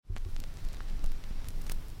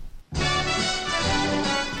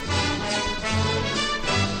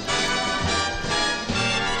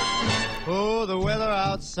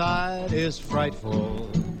outside is frightful,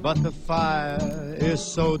 but the fire is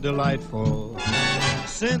so delightful.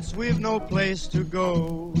 Since we've no place to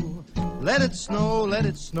go, let it snow, let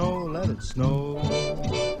it snow, let it snow.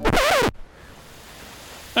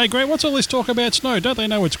 Hey, Grant, what's all this talk about snow? Don't they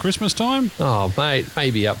know it's Christmas time? Oh, mate,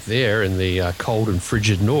 maybe up there in the cold and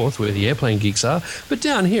frigid north where the airplane gigs are, but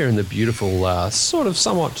down here in the beautiful, sort of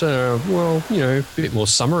somewhat, a bit more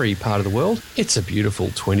summery part of the world, it's a beautiful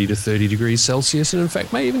 20 to 30 degrees Celsius, and in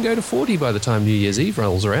fact may even go to 40 by the time New Year's Eve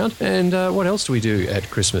rolls around. And what else do we do at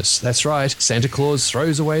Christmas? That's right, Santa Claus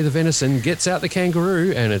throws away the venison, gets out the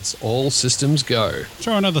kangaroo, and it's all systems go.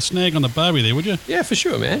 Throw another snag on the barbie there, would you? Yeah, for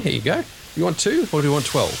sure, man. Here you go. You want 2 or do you want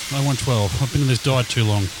 12? I want 12. I've been in this diet too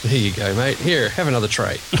long. There you go, mate. Here, have another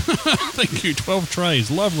tray. Thank you. 12 trays.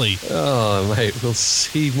 Lovely. Oh, mate, we'll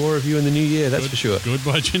see more of you in the new year, that's for sure.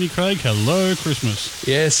 Goodbye, Jenny Craig. Hello, Christmas.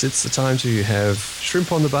 Yes, it's the time to have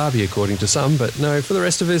shrimp on the barbie, according to some, but no, for the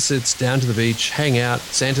rest of us, it's down to the beach, hang out,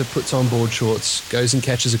 Santa puts on board shorts, goes and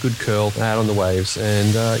catches a good curl out on the waves,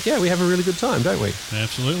 and we have a really good time, don't we?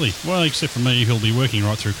 Absolutely. Well, except for me, who'll be working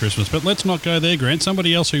right through Christmas. But let's not go there, Grant.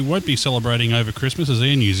 Somebody else who won't be celebrating over Christmas is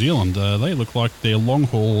Air New Zealand. They look like their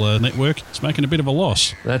long-haul network is making a bit of a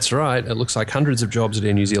loss. That's right. It looks like hundreds of jobs at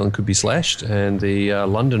Air New Zealand could be slashed, and the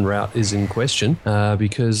London route is in question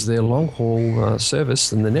because their long-haul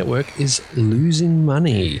service and the network is losing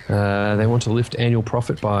money. They want to lift annual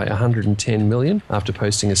profit by $110 million after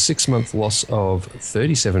posting a 6-month loss of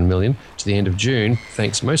 $37 million to the end of June,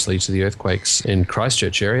 thanks mostly to the earthquakes in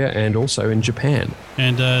Christchurch area and also in Japan.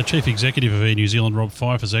 And Chief Executive of Air New Zealand, Rob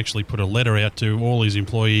Fyfe, has actually put a letter out to all his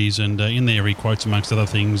employees, and in there he quotes, amongst other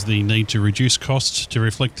things, the need to reduce costs to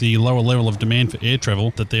reflect the lower level of demand for air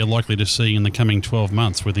travel that they're likely to see in the coming 12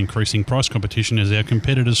 months, with increasing price competition as our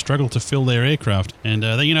competitors struggle to fill their aircraft. And,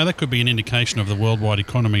 that could be an indication of the worldwide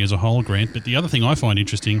economy as a whole, Grant. But the other thing I find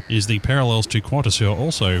interesting is the parallels to Qantas, who are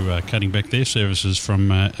also cutting back their services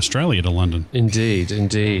from Australia to London. Indeed.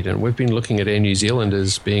 And we've been looking at Air New Zealand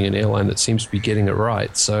as being an airline that seems to be getting it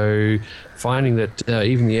right. So finding that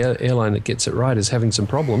even the airline that gets it right is having some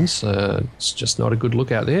problems, it's just not a good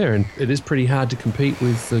look out there. And it is pretty hard to compete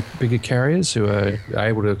with the bigger carriers who are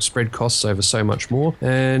able to spread costs over so much more.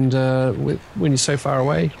 And when you're so far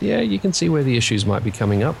away, you can see where the issues might be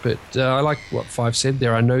coming up. But I like what Fyfe said,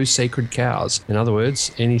 there are no sacred cows. In other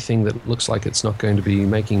words, anything that looks like it's not going to be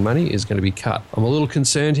making money is going to be cut. I'm a little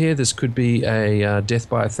concerned here. This could be a death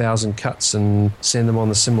by 1,000 cuts and send them on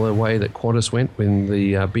the similar way that Qantas went when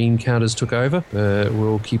the bean counters took over.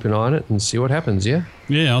 We'll keep an eye on it and see what happens, yeah?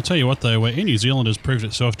 Yeah, I'll tell you what, though, Air New Zealand has proved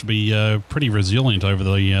itself to be pretty resilient over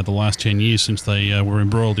the last 10 years since they were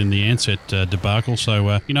embroiled in the Ansett debacle. So,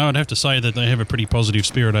 I'd have to say that they have a pretty positive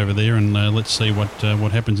spirit over there, and let's see what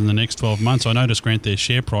happens in the next 12 months. I noticed, Grant, their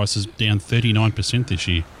share price is down 39% this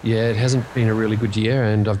year. Yeah, it hasn't been a really good year,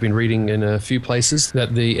 and I've been reading in a few places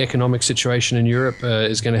that the economic situation in Europe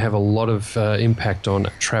is going to have a lot of impact on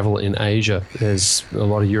travel in Asia. There's a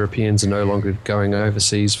lot of Europeans are no longer going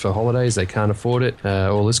overseas for holidays. They can't afford it.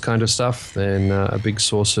 All this kind of stuff, then a big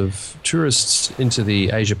source of tourists into the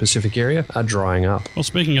Asia-Pacific area are drying up. Well,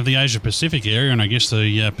 speaking of the Asia-Pacific area, and I guess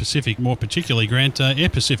the Pacific more particularly, Grant, Air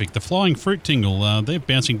Pacific, the Flying Fruit Tingle, they're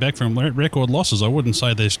bouncing back from record losses. I wouldn't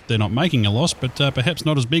say they're not making a loss, but perhaps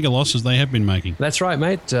not as big a loss as they have been making. That's right,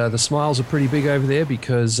 mate. The smiles are pretty big over there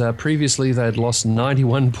because previously they'd lost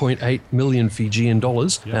 91.8 million Fijian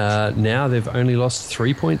dollars. Yep. Now they've only lost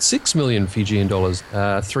 3.6 million Fijian dollars.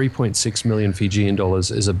 3.6 million Fijian dollars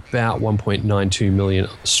is about 1.92 million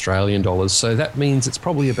Australian dollars. So that means it's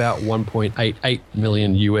probably about 1.88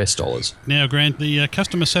 million US dollars. Now, Grant, the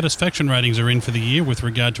customer satisfaction ratings are in for the year with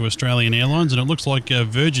regard to Australian Airlines, and it looks like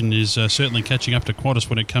Virgin is certainly catching up to Qantas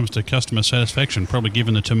when it comes to customer satisfaction. Probably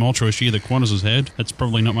given the tumultuous year that Qantas has had, that's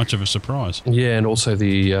probably not much of a surprise. Yeah, and also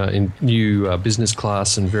the new business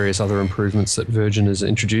class and various other improvements that Virgin is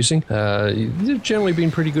introducing. They've generally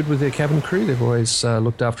been pretty good with their cabin crew. They've always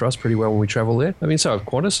looked after us pretty well when we travel there. I mean, so have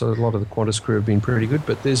Qantas. A lot of the Qantas crew have been pretty good,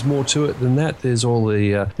 but there's more to it than that. There's all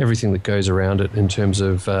the everything that goes around it in terms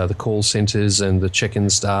of the call centres and the check-in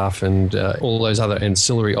staff and all those other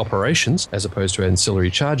ancillary operations as opposed to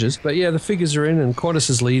ancillary charges. But yeah, the figures are in, and Qantas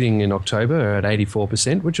is leading in October at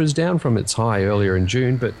 84%, which was down from its high earlier in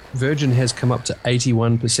June, but Virgin has come up to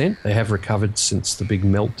 81%. They have recovered since the big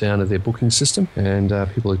meltdown of their booking system, and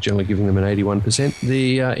people are generally giving them an 81%.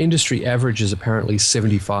 The industry average is apparently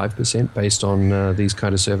 75% based on these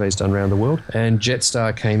kind of surveys done around the world. And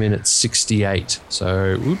Jetstar came in at 68.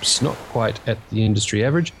 So, oops, not quite at the industry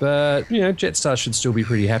average. But, Jetstar should still be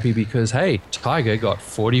pretty happy because, hey, Tiger got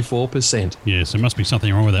 44%. Yes, there must be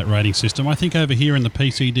something wrong with that rating system. I think over here in the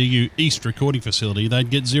PCDU East recording facility, they'd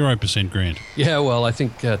get 0%, Grant. Yeah, well, I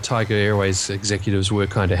think Tiger Airways executives were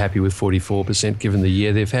kind of happy with 44% given the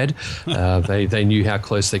year they've had. They knew how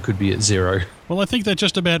close they could be at zero. Well, I think that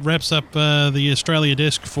just about wraps up the Australia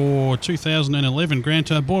desk for 2011. Grant,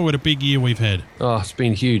 boy, what a big year we've had. Oh, it's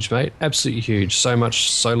been huge, mate. Absolutely huge. So much,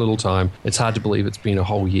 so little time. It's hard to believe it's been a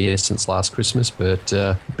whole year since last Christmas, but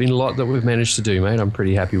been a lot that we've managed to do, mate. I'm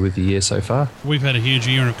pretty happy with the year so far. We've had a huge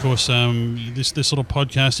year, and of course, this little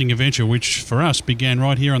podcasting adventure, which for us began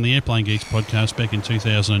right here on the Airplane Geeks podcast back in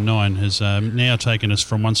 2009, has now taken us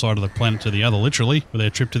from one side of the planet to the other, literally, with our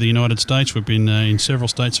trip to the United States. We've been in several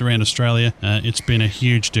states around Australia. It's been a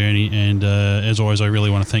huge journey, and as always, I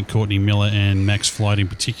really want to thank Courtney Miller and Max Flight in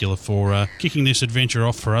particular for kicking this adventure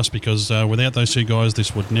off for us, because without those two guys,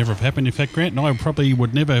 this would never have happened. In fact, Grant and I probably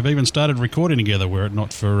would never have even started recording together were it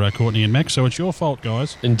not for Courtney and Max, so it's your fault,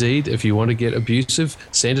 guys. Indeed. If you want to get abusive,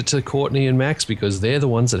 send it to Courtney and Max, because they're the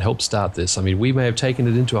ones that helped start this. I mean, we may have taken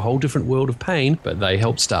it into a whole different world of pain, but they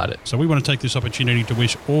helped start it. So we want to take this opportunity to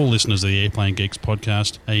wish all listeners of the Airplane Geeks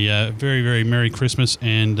podcast a very, very Merry Christmas,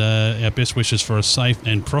 and our best wishes for a safe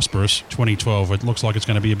and prosperous 2012. It looks like it's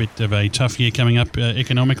going to be a bit of a tough year coming up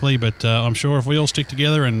economically, but I'm sure if we all stick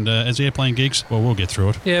together and as Airplane Geeks, well, we'll get through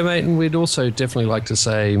it. Yeah, mate, and we'd also definitely like to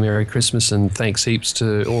say Merry Christmas and thanks heaps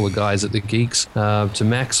to all the guys at the Geeks, to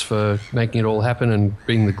Max for making it all happen and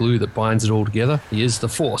being the glue that binds it all together. He is the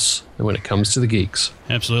force when it comes to the Geeks.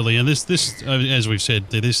 Absolutely, and this as we've said,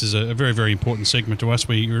 this is a very, very important segment to us.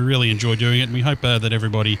 We really enjoy doing it, and we hope that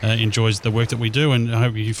everybody enjoys the work that we do, and I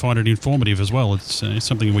hope you find it informative as well. It's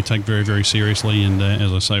something we take very, very seriously, and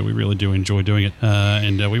as I say, we really do enjoy doing it.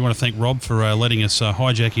 And we want to thank Rob for letting us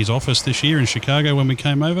hijack his office this year in Chicago when we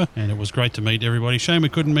came over, and it was great to meet everybody. Shame we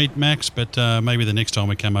couldn't meet Max, but maybe the next time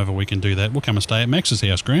we come over we can do that. We'll come and stay at Max's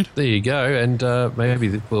house, Grant. There you go, and maybe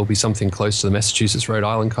there'll be something close to the Massachusetts, Rhode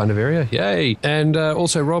Island kind of area. Yay! And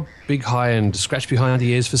also, Rob, big hi and scratch behind the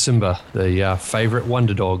ears for Simba, the favourite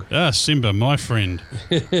wonder dog. Simba, my friend.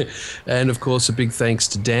 And of course, a big thanks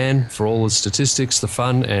to Dan for all the statistics, the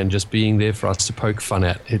fun, and just being there for us to poke fun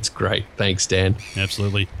at. It's great. Thanks, Dan.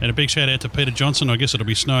 Absolutely. And a big shout out to Peter Johnson. I guess it'll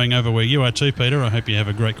be snowing over where you are too, Peter. I hope you have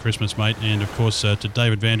a great Christmas, mate. And of course, to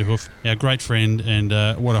David Vanderhoof, our great friend, and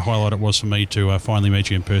what a highlight it was for me to finally meet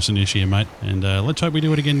you in person this year, mate. And let's hope we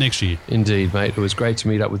do it again next year. Indeed, mate. It was great to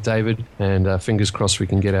meet up with David, and fingers crossed we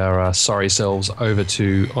can get our sorry selves over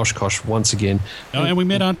to Oshkosh once again. Oh, and we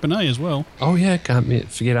met Aunt Benet as well. Oh, yeah. Can't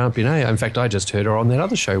forget Aunt Benet. In fact, I just heard her on that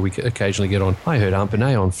other show we occasionally get on. I heard Aunt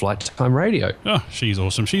Benet on Flight Time Radio. Oh, she's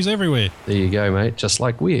awesome. She's everywhere. There you go, mate. Just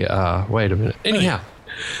like we are. Wait a minute. Anyhow.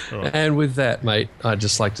 Hey. Right. And with that, mate, I'd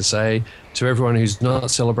just like to say to everyone who's not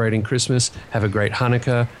celebrating Christmas, have a great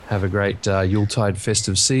Hanukkah, have a great Yuletide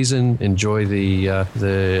festive season, enjoy the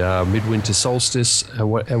midwinter solstice,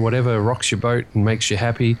 whatever rocks your boat and makes you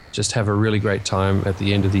happy. Just have a really great time at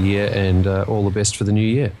the end of the year, and all the best for the new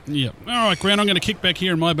year. Yeah. All right, Grant, I'm going to kick back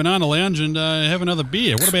here in my banana lounge and have another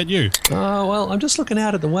beer. What about you? Well, I'm just looking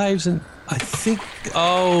out at the waves, and I think,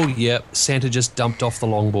 Santa just dumped off the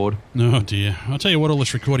longboard. Oh, dear. I'll tell you what, all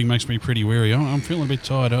this recording makes me pretty weary. I'm feeling a bit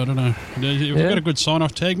tired. I don't know. We've got a good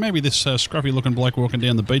sign-off tag. Maybe this scruffy-looking bloke walking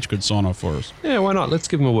down the beach could sign off for us. Yeah, why not? Let's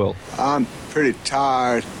give him a whirl. I'm pretty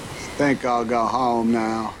tired. Think I'll go home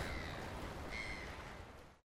now.